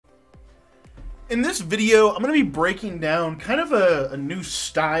In this video, I'm going to be breaking down kind of a new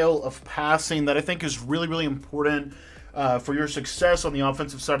style of passing that I think is really important for your success on the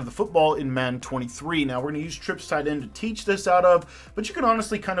offensive side of the football in Madden 23. Now, we're going to use trips tight end to teach this out of, but you can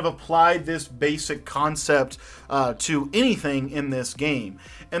honestly kind of apply this basic concept to anything in this game.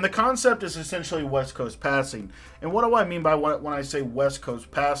 And the concept is essentially West Coast passing. And what do I mean by when I say West Coast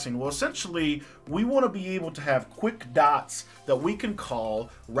passing? Well, essentially, we want to be able to have quick dots that we can call,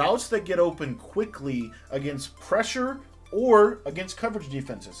 routes that get open quickly against pressure or against coverage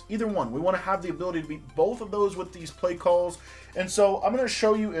defenses. Either one. We want to have the ability to beat both of those with these play calls. And so I'm going to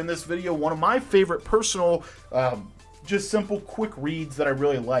show you in this video one of my favorite personal, just simple quick reads that I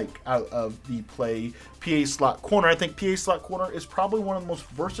really like out of the play PA slot corner. I think PA slot corner is probably one of the most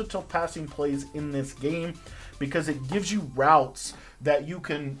versatile passing plays in this game because it gives you routes that you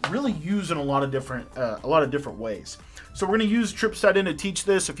can really use in a lot of different ways. So we're going to use trips tight end to teach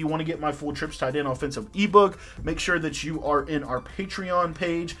this. If you want to get my full trips tight end offensive ebook, make sure that you are in our Patreon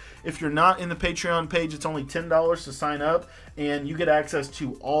page. If you're not in the Patreon page, it's only $10 to sign up, and you get access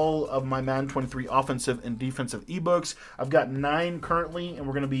to all of my Madden 23 offensive and defensive ebooks. I've got 9 currently, and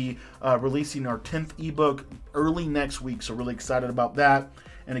we're going to be releasing our 10th ebook early next week, so really excited about that.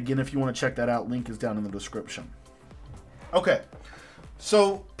 And again, if you want to check that out, link is down in the description. Okay.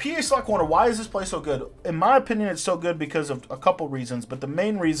 So, PA slot corner, why is this play so good? In my opinion, it's so good because of a couple reasons, but the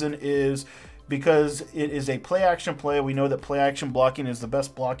main reason is because it is a play-action play. We know that play-action blocking is the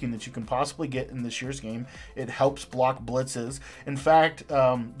best blocking that you can possibly get in this year's game. It helps block blitzes. In fact,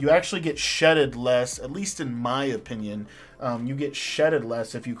 you actually get shedded less, at least in my opinion. You get shedded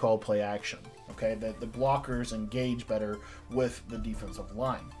less if you call play-action. Okay, that the blockers engage better with the defensive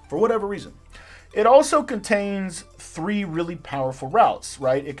line for whatever reason. It also contains 3 really powerful routes,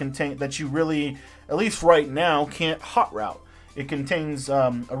 right? It contains that you really, at least right now, can't hot route. It contains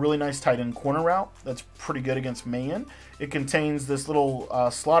a really nice tight end corner route that's pretty good against man. It contains this little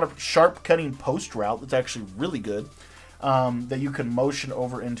slot of sharp cutting post route that's actually really good that you can motion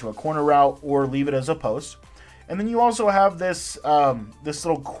over into a corner route or leave it as a post. And then you also have this this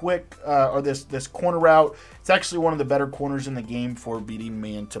little quick or this corner route. It's actually one of the better corners in the game for beating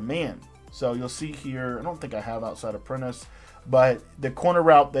man to man. So you'll see here, I don't think I have outside apprentice, but the corner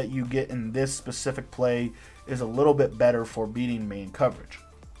route that you get in this specific play is a little bit better for beating man coverage.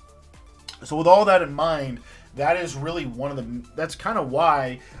 So with all that in mind, that is really that's kind of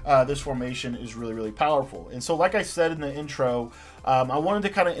why this formation is really powerful. And so like I said in the intro, I wanted to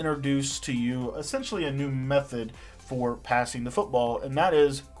kind of introduce to you essentially a new method for passing the football, and that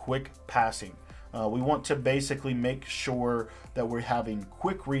is quick passing. We want to basically make sure that we're having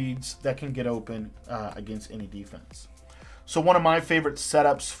quick reads that can get open against any defense. So one of my favorite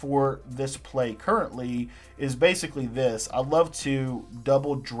setups for this play currently is basically this. I love to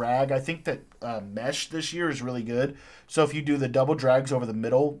double drag. I think that mesh this year is really good. So if you do the double drags over the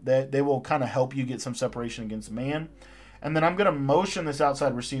middle, they will kind of help you get some separation against man. And then I'm going to motion this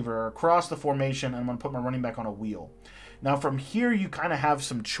outside receiver across the formation, and I'm going to put my running back on a wheel. Now from here, you kind of have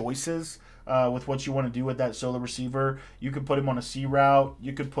some choices with what you want to do with that solo receiver. You could put him on a C route.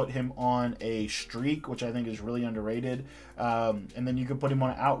 You could put him on a streak, which I think is really underrated. And then you could put him on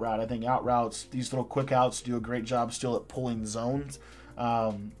an out route. I think out routes, these little quick outs, do a great job still at pulling zones.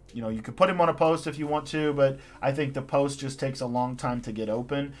 You know, you could put him on a post if you want to, but I think the post just takes a long time to get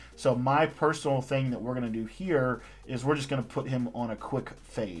open. So my personal thing that we're going to do here is we're just going to put him on a quick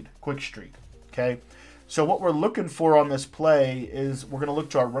fade, quick streak, okay? So what we're looking for on this play is we're going to look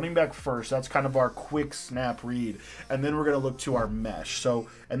to our running back first. That's kind of our quick snap read. And then we're going to look to our mesh. So,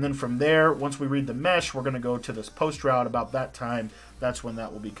 and then from there, once we read the mesh, we're going to go to this post route. About that time, that's when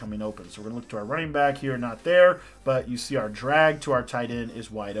that will be coming open. So we're going to look to our running back here, not there, but you see our drag to our tight end is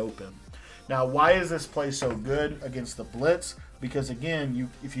wide open. Now, why is this play so good against the blitz? Because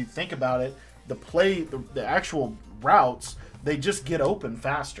again, if you think about it, the actual routes, they just get open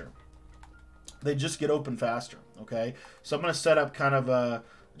faster. They just get open faster, okay? So I'm going to set up kind of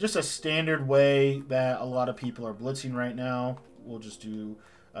just a standard way that a lot of people are blitzing right now. We'll just do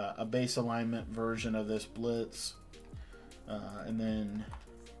a base alignment version of this blitz, and then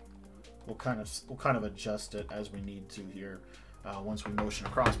we'll kind of adjust it as we need to here once we motion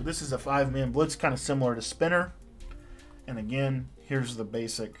across. But this is a 5-man blitz, kind of similar to spinner. And again, here's the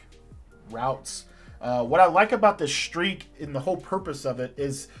basic routes. What I like about this streak and the whole purpose of it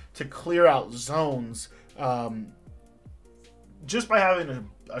is to clear out zones. Just by having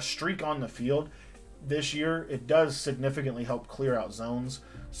a streak on the field this year, it does significantly help clear out zones.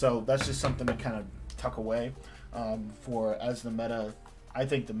 So that's just something to kind of tuck away for as the meta. I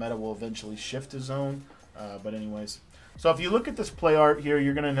think the meta will eventually shift to zone. But anyways, So if you look at this play art here,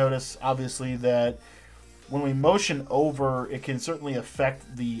 you're going to notice, obviously, that when we motion over, it can certainly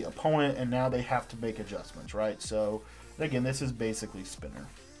affect the opponent, and now they have to make adjustments, right? So, again, this is basically spinner.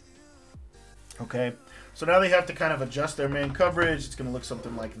 Okay, so now they have to kind of adjust their man coverage. It's going to look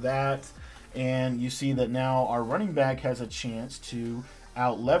something like that. And you see that now our running back has a chance to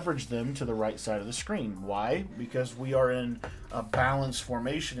out-leverage them to the right side of the screen. Why? Because we are in a balanced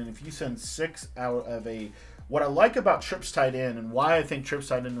formation, and if you send 6 out of a... What I like about trips tight end, and why I think trips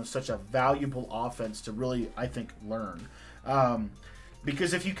tight end is such a valuable offense to really, I think, learn.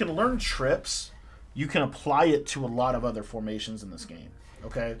 Because if you can learn trips, you can apply it to a lot of other formations in this game.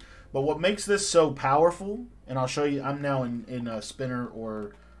 Okay? But what makes this so powerful, and I'll show you, I'm now in a spinner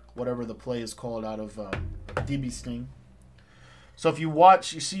or whatever the play is called out of DB Sting. So if you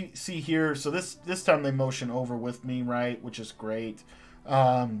watch, you see here, so this time they motion over with me, right, which is great.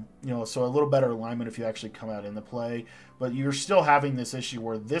 You know, so a little better alignment if you actually come out in the play. But you're still having this issue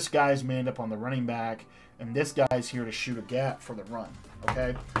where this guy's manned up on the running back, and this guy's here to shoot a gap for the run,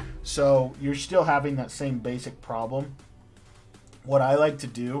 okay? So you're still having that same basic problem. What I like to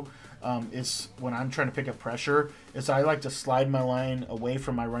do is when I'm trying to pick up pressure, is I like to slide my line away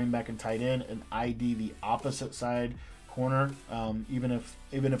from my running back and tight end and ID the opposite side corner, even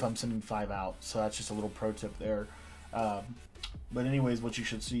if I'm sending 5 out. So that's just a little pro tip there. But anyways, what you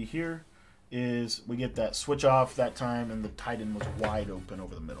should see here is we get that switch off that time, and the tight end was wide open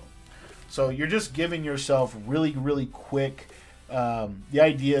over the middle. So you're just giving yourself really, really quick. The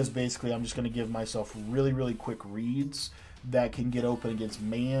idea is basically I'm just going to give myself really, really quick reads that can get open against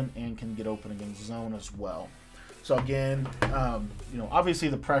man and can get open against zone as well. So again, you know, obviously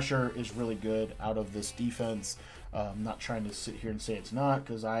the pressure is really good out of this defense. I'm not trying to sit here and say it's not,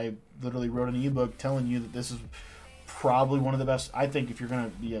 because I literally wrote an ebook telling you that this is probably one of the best. I think if you're going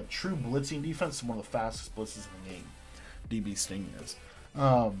to be a true blitzing defense, it's one of the fastest blitzes in the game. DB Sting is.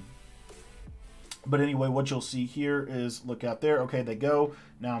 But anyway, what you'll see here is, look out there. Okay, they go.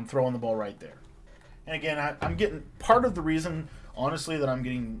 Now I'm throwing the ball right there. And again, I'm getting, part of the reason, honestly, that I'm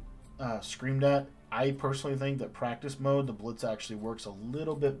getting screamed at, I personally think that practice mode, the blitz actually works a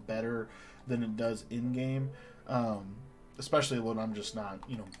little bit better than it does in-game, especially when I'm just not,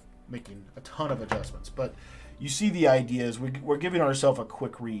 you know, making a ton of adjustments. But you see the idea is we're giving ourselves a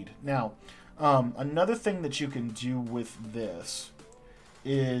quick read. Now, another thing that you can do with this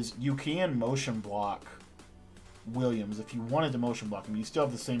is you can motion block Williams. If you wanted to motion block him, you still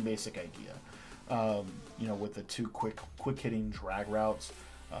have the same basic idea. You know, with the 2 quick hitting drag routes.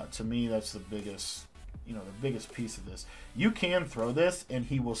 To me, that's the biggest, you know, the biggest piece of this. You can throw this and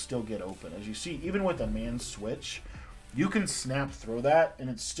he will still get open. As you see, even with a man switch, you can snap throw that and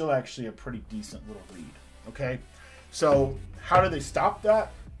it's still actually a pretty decent little read. Okay, so how do they stop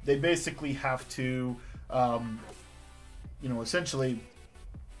that? They basically have to, you know, essentially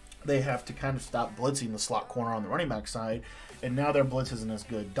they have to kind of stop blitzing the slot corner on the running back side, and now their blitz isn't as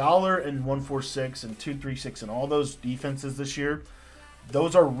good. Dollar and 146 and 236 and all those defenses this year,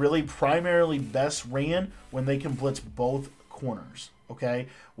 those are really primarily best ran when they can blitz both corners, okay?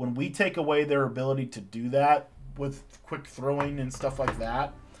 When we take away their ability to do that with quick throwing and stuff like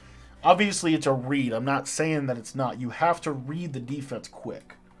that, obviously it's a read. I'm not saying that it's not. You have to read the defense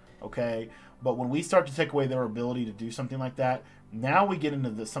quick, okay? But when we start to take away their ability to do something like that, now we get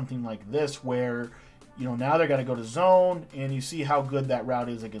into something like this where, you know, now they're going to go to zone, and you see how good that route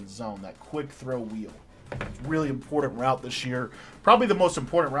is against zone, that quick throw wheel. It's a really important route this year. Probably the most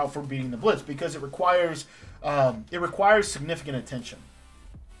important route for beating the blitz because it requires significant attention.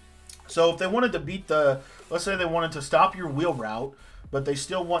 So if they wanted to beat let's say they wanted to stop your wheel route, but they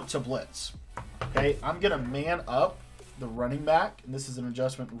still want to blitz. Okay, I'm going to man up the running back, and this is an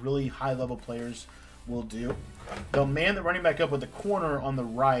adjustment really high-level players will do. They'll man the running back up with the corner on the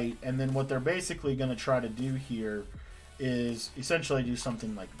right, and then what they're basically going to try to do here is essentially do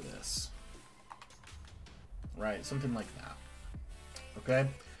something like this. Right, something like that. Okay?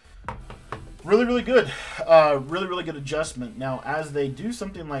 Really, really good. Really, really good adjustment. Now, as they do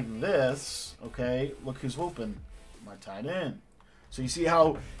something like this, okay, look who's open. My tight end. So you see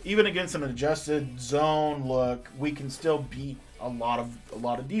how even against an adjusted zone look, we can still beat a lot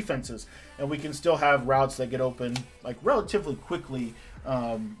of defenses, and we can still have routes that get open like relatively quickly.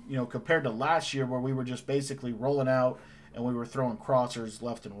 You know, compared to last year where we were just basically rolling out and we were throwing crossers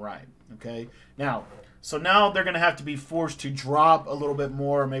left and right. Okay, so now they're going to have to be forced to drop a little bit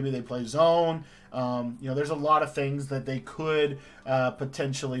more. Maybe they play zone. You know, there's a lot of things that they could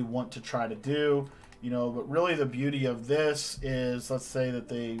potentially want to try to do. You know, but really the beauty of this is, let's say that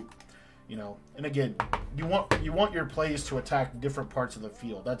they, you know, and again, you want your plays to attack different parts of the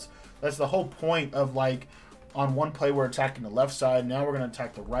field. That's the whole point of like on one play we're attacking the left side. Now we're going to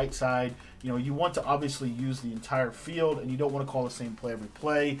attack the right side. You know, you want to obviously use the entire field, and you don't want to call the same play every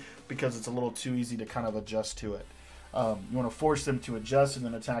play because it's a little too easy to kind of adjust to it. You want to force them to adjust and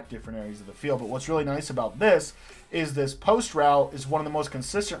then attack different areas of the field. But what's really nice about this is this post route is one of the most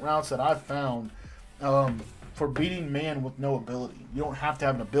consistent routes that I've found for beating man with no ability. You don't have to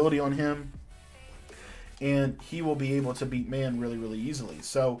have an ability on him, and he will be able to beat man really, really easily.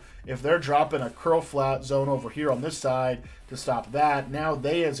 So if they're dropping a curl flat zone over here on this side to stop that, now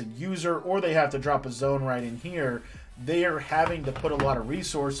they as a user, or they have to drop a zone right in here, they are having to put a lot of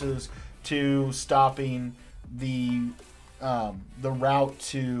resources to stopping the route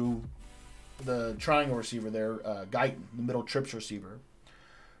to the triangle receiver there, Guyton, the middle trips receiver.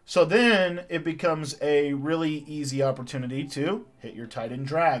 So then it becomes a really easy opportunity to hit your tight end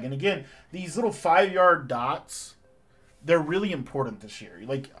drag. And again, these little 5-yard dots, they're really important this year.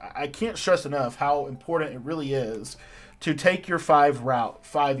 Like, I can't stress enough how important it really is to take your 5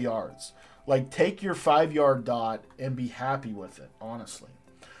 yards. Like, take your 5-yard dot and be happy with it, honestly.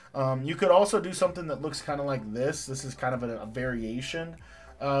 You could also do something that looks kind of like this. This is kind of a variation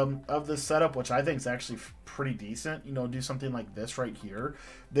of this setup, which I think is actually pretty decent. You know, do something like this right here.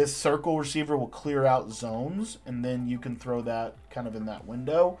 This circle receiver will clear out zones, and then you can throw that kind of in that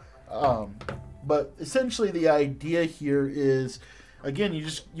window. But essentially the idea here is, again,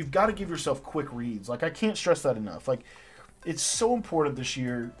 you've got to give yourself quick reads. Like, I can't stress that enough. Like, it's so important this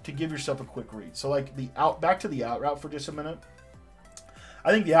year to give yourself a quick read. So like back to the out route for just a minute.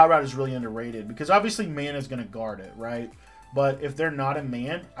 I think the out route is really underrated because obviously man is going to guard it, right? But if they're not a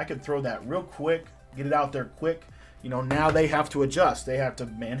man, I could throw that real quick, get it out there quick. You know, now they have to adjust. They have to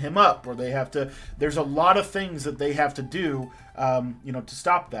man him up, or they have to, there's a lot of things that they have to do, you know, to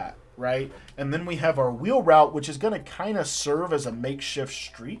stop that, right? And then we have our wheel route, which is going to kind of serve as a makeshift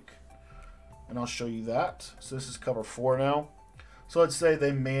streak. And I'll show you that. So this is cover 4 now. So let's say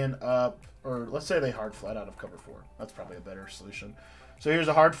they man up, or let's say they hard flat out of cover 4. That's probably a better solution. So here's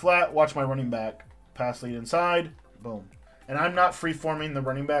a hard flat. Watch my running back. Pass lead inside. Boom. And I'm not free-forming the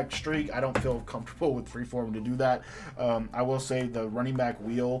running back streak. I don't feel comfortable with free-forming to do that. I will say the running back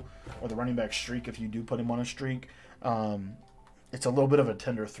wheel or the running back streak, if you do put him on a streak, it's a little bit of a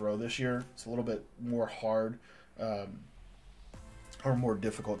tender throw this year. It's a little bit more hard or more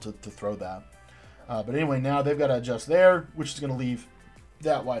difficult to throw that. But anyway, now they've got to adjust there, which is going to leave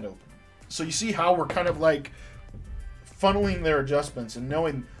that wide open. So you see how we're kind of like funneling their adjustments and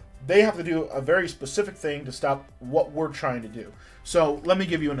knowing they have to do a very specific thing to stop what we're trying to do. So let me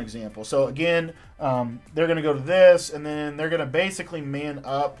give you an example. So again, they're going to go to this, and then they're going to basically man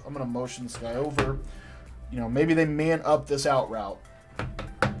up. I'm going to motion this guy over. You know, maybe they man up this out route.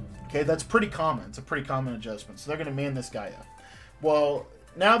 Okay, that's pretty common. It's a pretty common adjustment. So they're going to man this guy up. Well,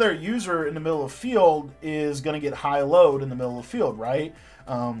 now their user in the middle of the field is going to get high load in the middle of the field, right?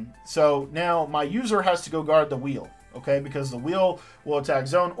 So now my user has to go guard the wheel. Okay, because the wheel will attack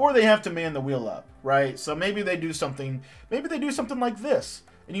zone, or they have to man the wheel up, right? So maybe they do something like this.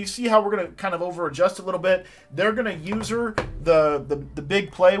 And you see how we're going to kind of over adjust a little bit. They're going to user the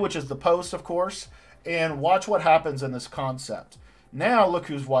big play, which is the post, of course, and watch what happens in this concept. Now look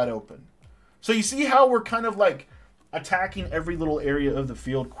who's wide open. So you see how we're kind of like attacking every little area of the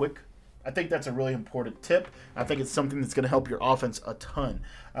field quick? I think that's a really important tip. I think it's something that's going to help your offense a ton.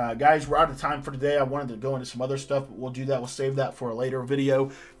 Guys, we're out of time for today. I wanted to go into some other stuff, but we'll do that. We'll save that for a later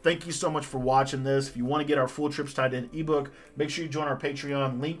video. Thank you so much for watching this. If you want to get our full trips tied in ebook, make sure you join our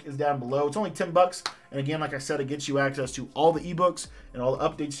Patreon. Link is down below. It's only $10. And again, like I said, it gets you access to all the ebooks and all the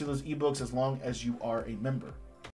updates to those ebooks as long as you are a member.